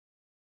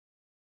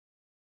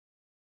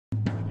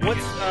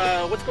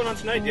What's going on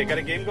tonight? You got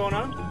a game going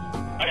on?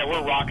 Oh yeah,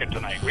 we're rocking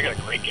tonight. We got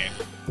a great game.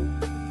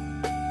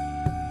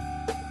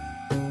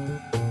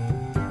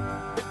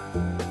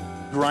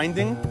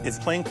 Grinding is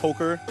playing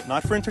poker,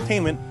 not for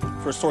entertainment,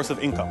 for a source of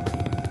income.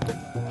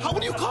 How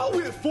would you call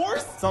it?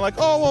 Forced? It's not like,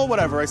 oh, well,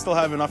 whatever, I still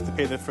have enough to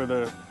pay for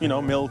the,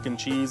 milk and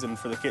cheese and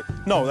for the kid.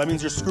 No, that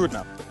means you're screwed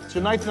now. It's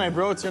your night tonight,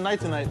 bro. It's your night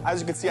tonight.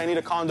 As you can see, I need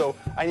a condo,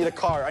 I need a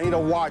car, I need a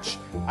watch.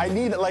 I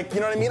need, like, you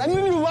know what I mean? I need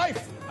a new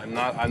life. I'm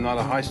not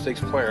a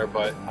high-stakes player,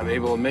 but I'm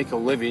able to make a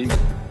living.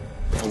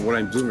 And what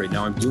I'm doing right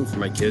now, I'm doing for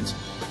my kids,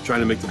 trying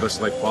to make the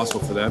best life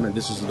possible for them, and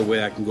this is the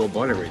way I can go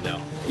about it right now.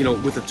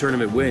 With a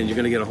tournament win, you're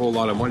going to get a whole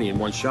lot of money in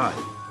one shot.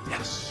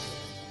 Yes.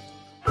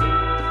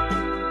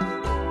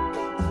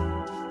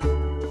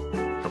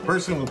 A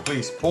person who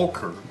plays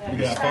poker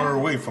is far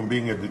away from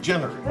being a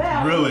degenerate.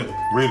 Really?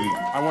 Really.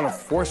 I want to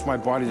force my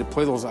body to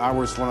play those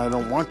hours when I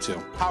don't want to.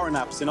 Power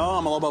naps, I'm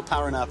all about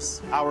power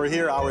naps. Hour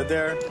here, hour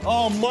there.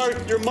 Oh,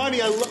 Mark, your money.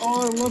 I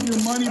love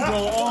your money, bro.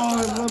 Oh,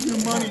 I love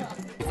your money.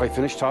 If I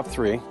finish top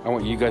 3, I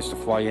want you guys to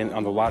fly in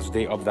on the last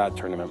day of that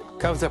tournament.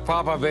 Come to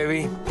Papa,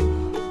 baby.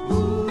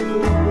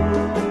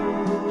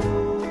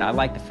 I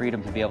like the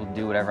freedom to be able to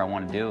do whatever I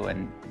want to do,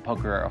 and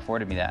poker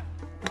afforded me that.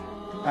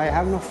 I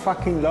have no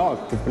fucking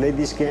luck to play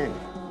this game.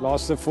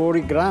 Lost the 40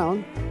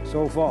 grand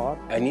so far.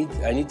 I need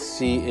to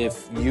see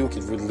if you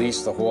could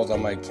release the hold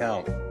on my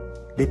account.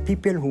 The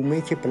people who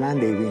make a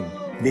plan, they win.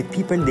 The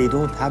people, they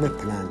don't have a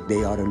plan,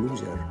 they are a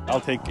loser. I'll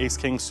take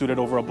ace-king suited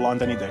over a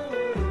blonde any day.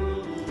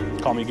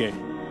 Call me gay.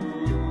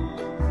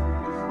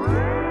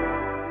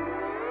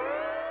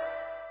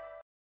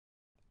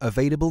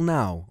 Available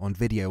now on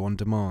video on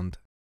demand.